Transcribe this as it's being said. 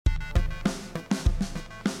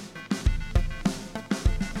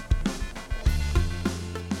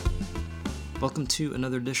Welcome to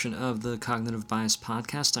another edition of the Cognitive Bias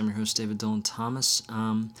Podcast. I'm your host, David Dylan Thomas.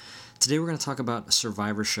 Today we're going to talk about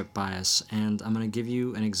survivorship bias, and I'm going to give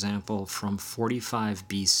you an example from 45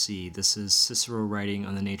 BC. This is Cicero writing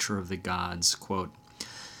on the nature of the gods. Quote,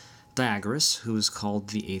 Diagoras, who is called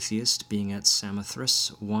the atheist, being at Samothrace,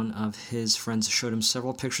 one of his friends showed him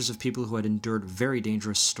several pictures of people who had endured very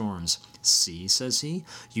dangerous storms. See, says he,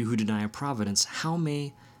 you who deny a providence, how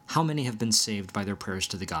many have been saved by their prayers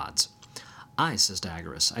to the gods? I, says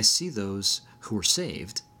Diagoras, I see those who were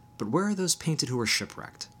saved, but where are those painted who were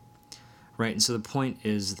shipwrecked? Right, and so the point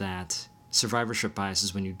is that survivorship bias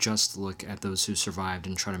is when you just look at those who survived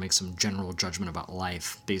and try to make some general judgment about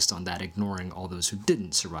life based on that, ignoring all those who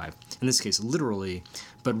didn't survive. In this case, literally,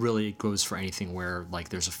 but really it goes for anything where like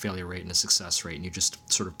there's a failure rate and a success rate, and you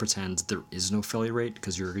just sort of pretend there is no failure rate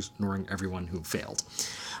because you're ignoring everyone who failed.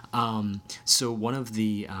 So one of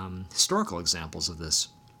the historical examples of this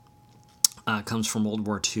comes from World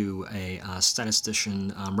War II. A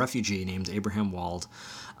statistician refugee named Abraham Wald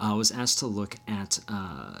was asked to look at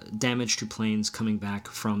damage to planes coming back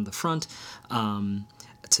from the front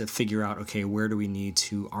to figure out, okay, where do we need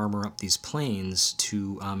to armor up these planes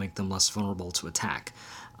to make them less vulnerable to attack?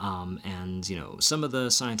 And, you know, some of the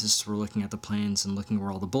scientists were looking at the planes and looking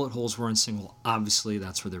where all the bullet holes were and saying, well, obviously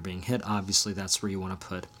that's where they're being hit. Obviously that's where you want to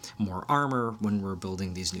put more armor when we're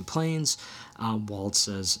building these new planes. Wald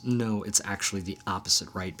says, no, it's actually the opposite,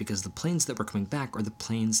 right? Because the planes that were coming back are the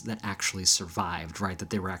planes that actually survived, right?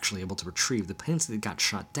 That they were actually able to retrieve. The planes that got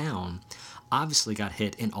shot down obviously got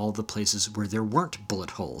hit in all the places where there weren't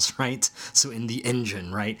bullet holes, right? So in the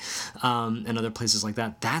engine, right? And other places like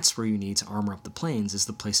that, that's where you need to armor up the planes, is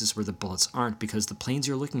the places where the bullets aren't, because the planes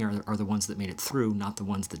you're looking at are the ones that made it through, not the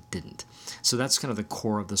ones that didn't. So that's kind of the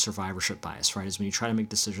core of the survivorship bias, right? Is when you try to make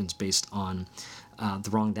decisions based on the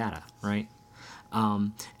wrong data, right?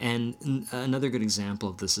 And another good example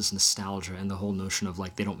of this is nostalgia and the whole notion of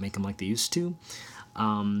like they don't make them like they used to.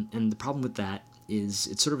 And the problem with that is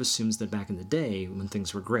it sort of assumes that back in the day when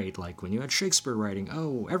things were great, like when you had Shakespeare writing,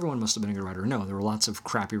 oh, everyone must have been a good writer. No, there were lots of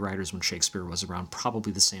crappy writers when Shakespeare was around,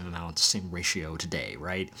 probably the same amount, same ratio today,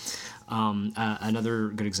 right? Another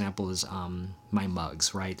good example is my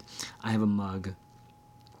mugs, right? I have a mug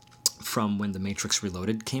from when The Matrix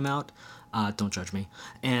Reloaded came out. Don't judge me.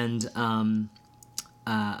 And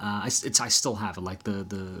I still have it. Like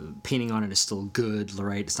the painting on it is still good,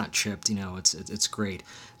 right? It's not chipped, you know. It's great.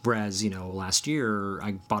 Whereas, you know, last year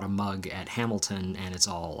I bought a mug at Hamilton, and it's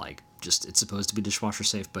all like it's supposed to be dishwasher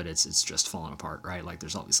safe, but it's just falling apart, right? Like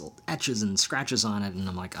there's all these little etches and scratches on it, and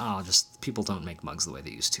I'm like, oh, just people don't make mugs the way they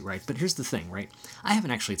used to, right? But here's the thing, right? I haven't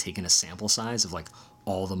actually taken a sample size of like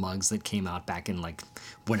all the mugs that came out back in like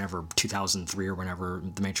whenever 2003 or whenever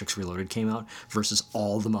The Matrix Reloaded came out versus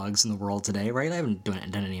all the mugs in the world today, right? I haven't done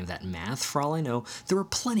any of that math. For all I know, there were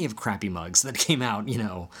plenty of crappy mugs that came out, you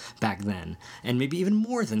know, back then, and maybe even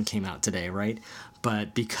more than came out today, right?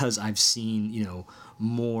 But because I've seen, you know,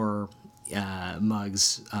 more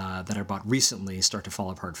mugs that I bought recently start to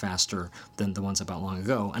fall apart faster than the ones I bought long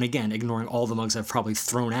ago. And again, ignoring all the mugs I've probably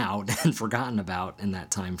thrown out and forgotten about in that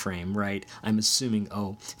time frame, right? I'm assuming,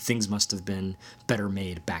 oh, things must have been better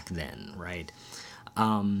made back then, right?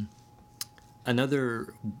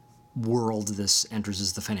 Another world this enters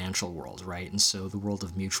is the financial world, right? And so the world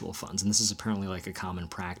of mutual funds. And this is apparently like a common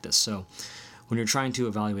practice. So when you're trying to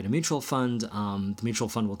evaluate a mutual fund, the mutual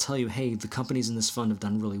fund will tell you, hey, the companies in this fund have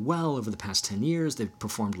done really well over the past 10 years. They've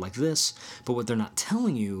performed like this. But what they're not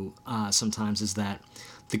telling you sometimes is that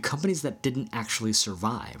the companies that didn't actually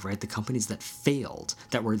survive, right, the companies that failed,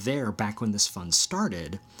 that were there back when this fund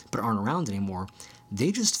started but aren't around anymore, they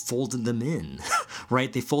just folded them in,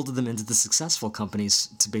 right? They folded them into the successful companies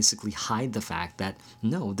to basically hide the fact that,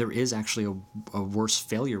 no, there is actually a worse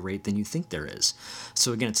failure rate than you think there is.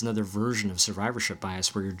 So again, it's another version of survivorship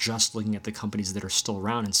bias where you're just looking at the companies that are still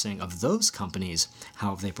around and saying, of those companies,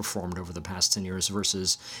 how have they performed over the past 10 years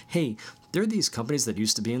versus, hey, there are these companies that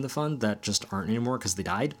used to be in the fund that just aren't anymore because they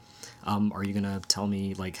died. Are you going to tell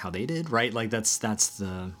me like how they did, right? Like that's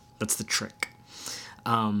the trick.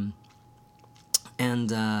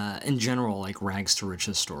 And in general, like rags to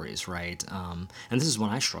riches stories, right? And this is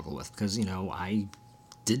one I struggle with because, you know, I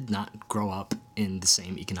did not grow up in the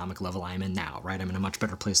same economic level I am in now, right? I'm in a much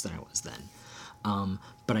better place than I was then.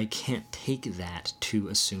 But I can't take that to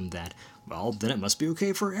assume that, well, then it must be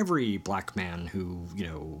okay for every black man who, you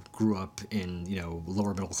know, grew up in, you know,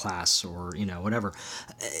 lower middle class or, you know, whatever.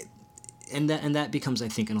 And that becomes, I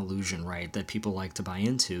think, an illusion, right, that people like to buy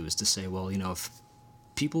into, is to say, well, you know, if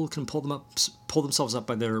people can pull themselves up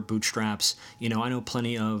by their bootstraps. I know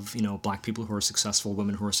plenty of, black people who are successful,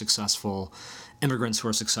 women who are successful, immigrants who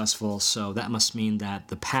are successful. So that must mean that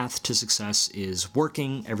the path to success is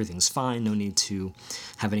working. Everything's fine. No need to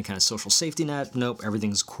have any kind of social safety net. Nope,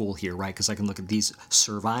 everything's cool here, right? Because I can look at these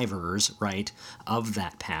survivors, right, of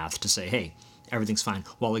that path to say, hey, everything's fine,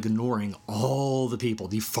 while ignoring all the people,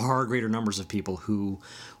 the far greater numbers of people who,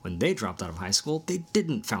 when they dropped out of high school, they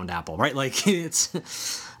didn't found Apple, right? Like it's,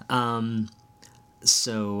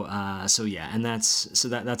 so yeah, and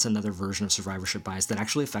that's another version of survivorship bias that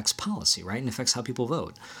actually affects policy, right, and affects how people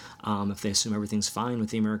vote. If they assume everything's fine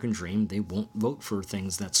with the American dream, they won't vote for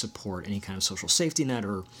things that support any kind of social safety net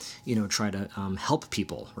or, try to help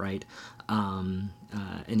people, right,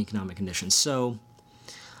 in economic conditions. So.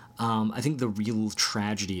 I think the real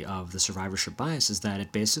tragedy of the survivorship bias is that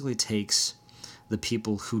it basically takes the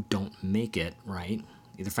people who don't make it, right,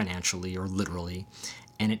 either financially or literally,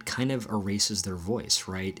 and it kind of erases their voice,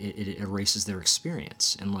 right? It erases their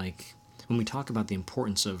experience. And like when we talk about the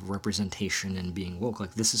importance of representation and being woke,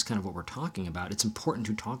 like this is kind of what we're talking about. It's important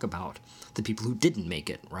to talk about the people who didn't make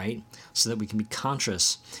it, right? So that we can be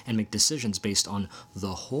conscious and make decisions based on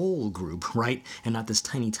the whole group, right? And not this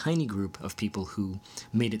tiny, tiny group of people who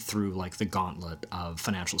made it through like the gauntlet of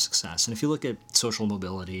financial success. And if you look at social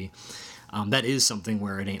mobility, that is something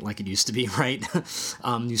where it ain't like it used to be, right?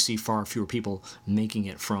 You see far fewer people making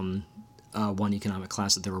it from one economic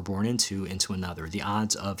class that they were born into another. The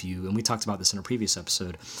odds of you, and we talked about this in a previous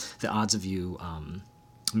episode, the odds of you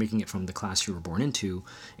making it from the class you were born into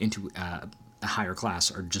a higher class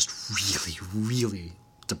are just really, really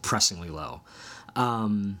depressingly low.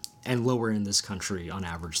 And lower in this country on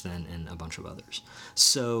average than in a bunch of others.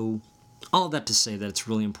 So all of that to say that it's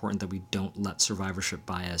really important that we don't let survivorship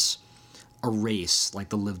bias erase like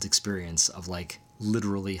the lived experience of like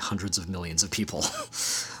literally hundreds of millions of people.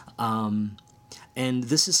 And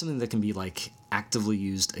this is something that can be like actively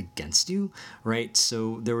used against you, right?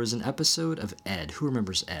 So there was an episode of Ed. Who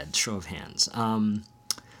remembers Ed? Show of hands.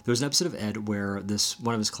 There was an episode of Ed where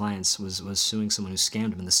one of his clients was suing someone who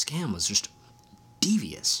scammed him, and the scam was just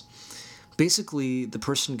devious. Basically, the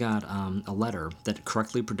person got a letter that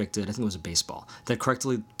correctly predicted, I think it was a baseball, that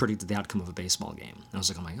correctly predicted the outcome of a baseball game. And I was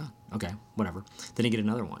like, oh my God, okay, whatever. Then he get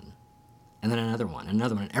another one. And then another one, and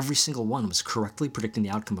another one, and every single one was correctly predicting the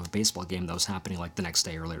outcome of a baseball game that was happening like the next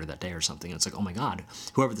day or later that day or something. And it's like, oh my God,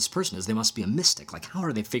 whoever this person is, they must be a mystic. Like, how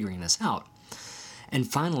are they figuring this out? And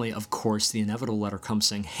finally, of course, the inevitable letter comes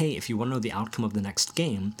saying, hey, if you want to know the outcome of the next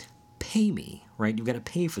game, pay me, right? You've got to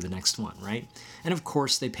pay for the next one, right? And of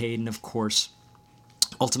course, they paid, and of course,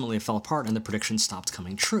 ultimately it fell apart, and the prediction stopped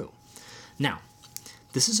coming true. Now,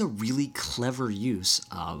 this is a really clever use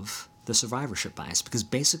of the survivorship bias, because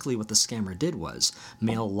basically what the scammer did was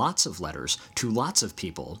mail lots of letters to lots of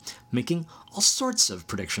people, making all sorts of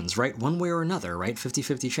predictions, right? One way or another, right?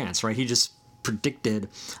 50-50 chance, right? He just predicted,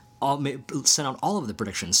 sent out all of the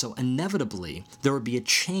predictions. So inevitably, there would be a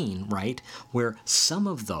chain, right, where some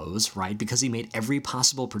of those, right, because he made every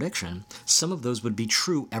possible prediction, some of those would be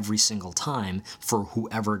true every single time for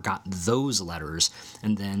whoever got those letters,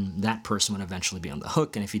 and then that person would eventually be on the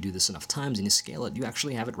hook, and if you do this enough times and you scale it, you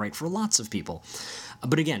actually have it right for lots of people.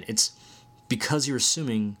 But again, it's because you're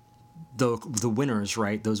assuming the winners,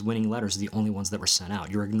 right, those winning letters are the only ones that were sent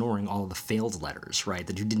out. You're ignoring all of the failed letters, right,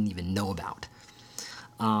 that you didn't even know about.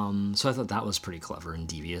 So I thought that was pretty clever and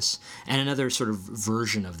devious. And another sort of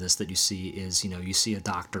version of this that you see is, you see a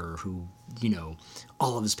doctor who,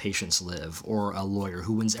 all of his patients live, or a lawyer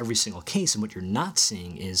who wins every single case, and what you're not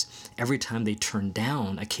seeing is every time they turn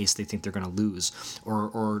down a case they think they're going to lose,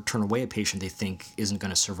 or turn away a patient they think isn't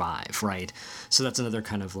going to survive, right? So that's another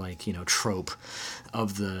kind of like, trope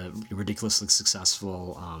of the ridiculously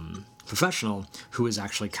successful professional who is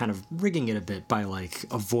actually kind of rigging it a bit by like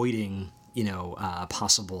avoiding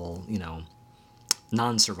possible,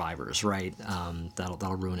 non-survivors, right?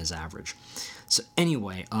 That'll ruin his average. So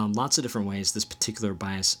anyway, lots of different ways this particular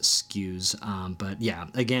bias skews. But yeah,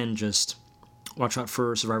 again, just watch out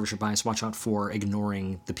for survivorship bias. Watch out for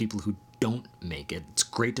ignoring the people who don't make it. It's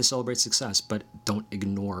great to celebrate success, but don't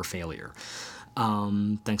ignore failure.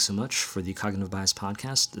 Thanks so much for the Cognitive Bias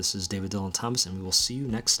podcast. This is David Dylan Thomas, and we will see you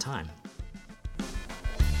next time.